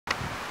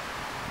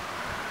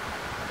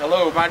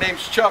Hello, my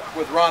name's Chuck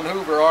with Ron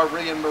Hoover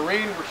RV and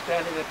Marine. We're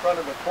standing in front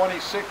of a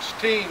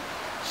 2016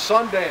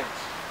 Sundance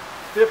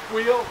fifth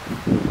wheel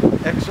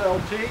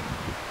XLT.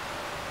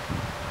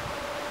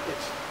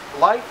 It's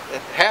light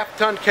at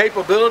half-ton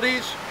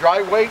capabilities,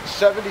 dry weight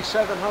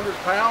 7,700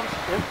 pounds,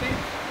 empty.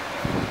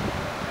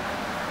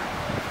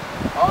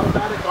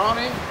 Automatic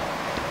awning.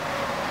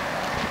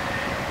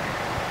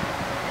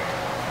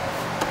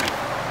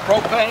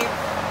 Propane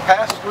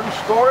pass-through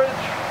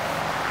storage.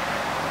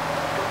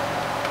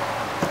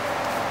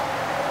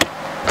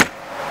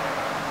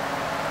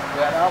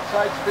 Got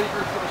outside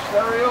speakers for the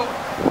stereo.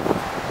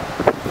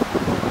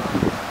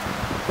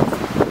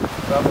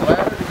 Got a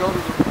ladder to go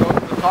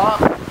to the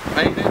top.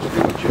 Maintenance, do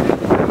what you need to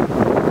do.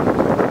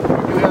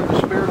 We do have the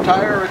spare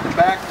tire at the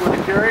back with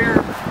the carrier.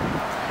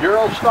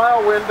 Euro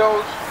style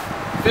windows.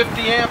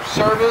 50 amp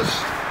service.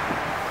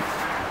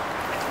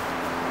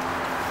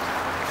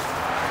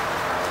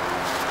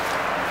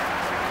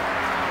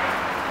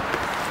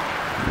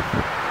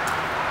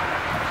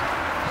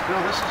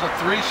 Still, this is a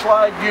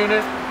 3-slide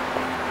unit.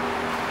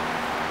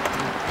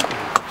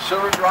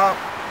 Silver drop,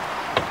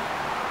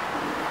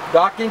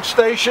 docking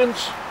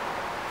stations,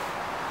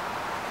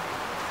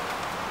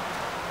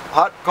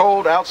 hot,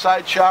 cold,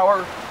 outside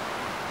shower,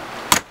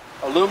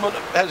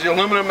 aluminum, has the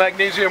aluminum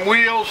magnesium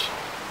wheels,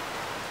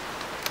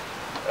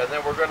 and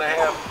then we're going to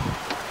have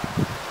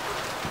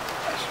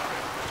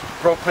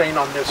propane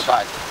on this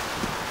side.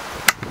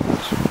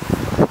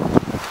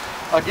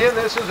 Again,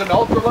 this is an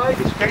ultralight.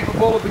 It's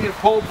capable of being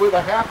pulled with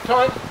a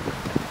half-ton.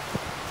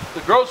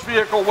 The gross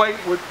vehicle weight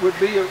would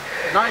be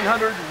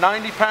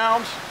 990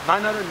 pounds,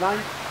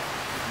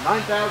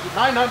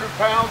 9,900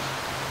 pounds.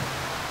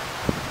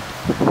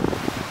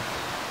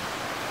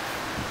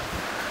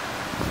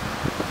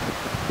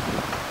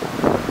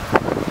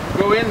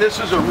 Go in, this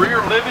is a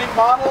rear living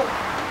model.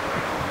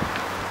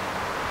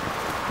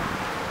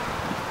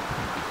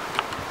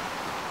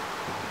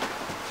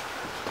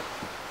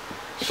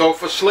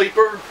 Sofa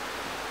sleeper.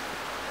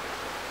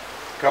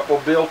 Couple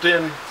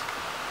built-in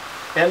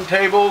end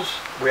tables.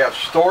 We have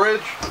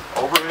storage,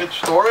 overhead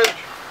storage.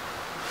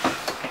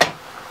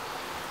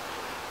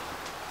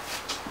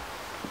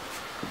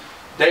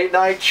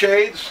 Day-night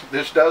shades.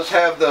 This does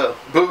have the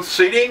booth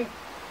seating.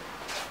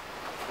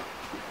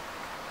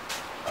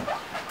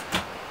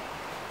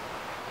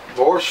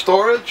 More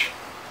storage.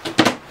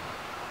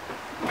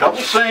 Double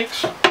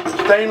sinks,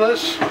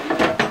 stainless.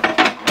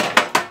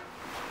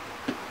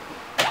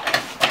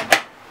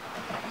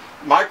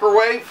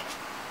 Microwave.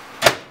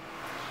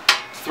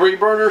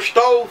 3-burner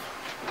stove.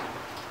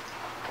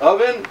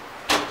 Oven,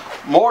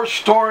 more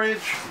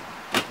storage,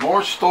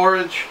 more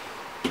storage.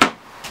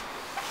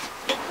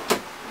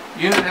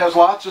 Unit has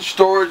lots of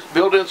storage,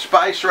 built-in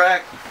spice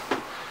rack.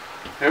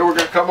 Here we're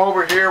going to come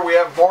over here, we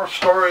have more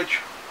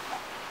storage.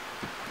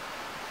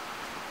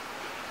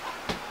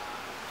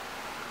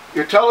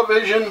 Your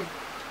television,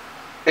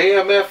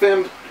 AM,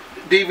 FM,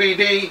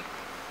 DVD,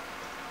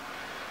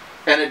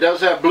 and it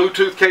does have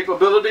Bluetooth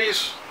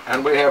capabilities,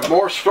 and we have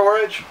more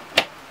storage.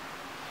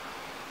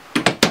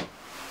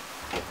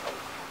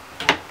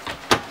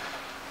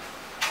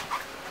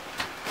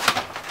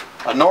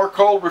 A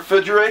Norcold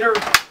refrigerator,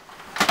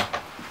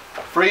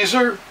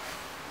 freezer,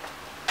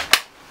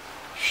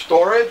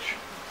 storage.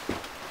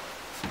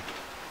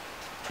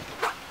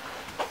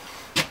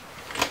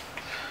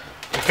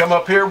 We come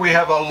up here, we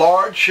have a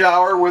large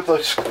shower with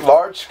a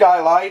large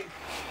skylight.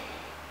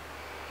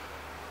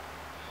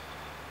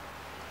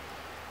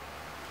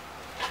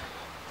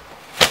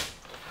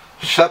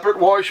 Separate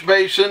wash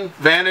basin,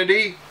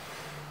 vanity.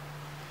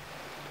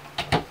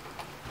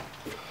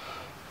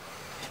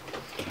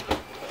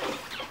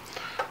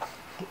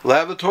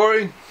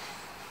 Lavatory.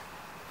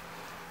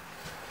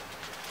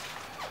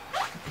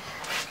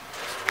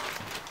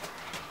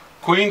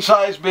 Queen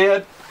size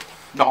bed.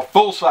 No,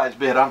 full size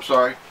bed, I'm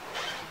sorry.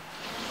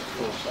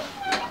 Full size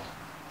bed.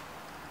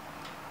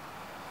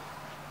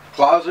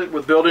 Closet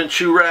with built-in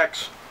shoe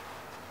racks.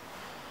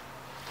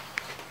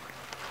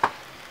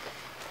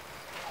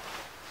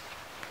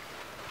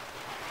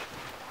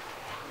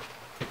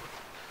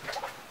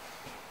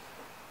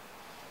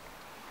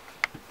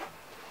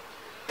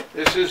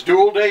 This is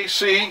dual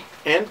AC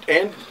and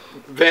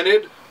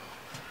vented.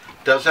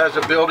 Does has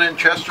a built-in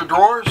chest of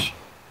drawers.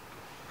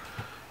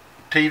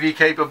 TV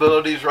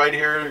capabilities right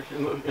here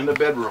in the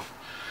bedroom.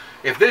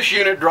 If this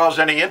unit draws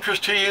any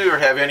interest to you or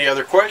have any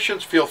other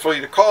questions, feel free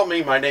to call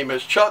me. My name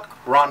is Chuck,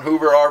 Ron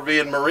Hoover RV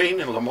and Marine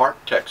in La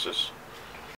Marque, Texas.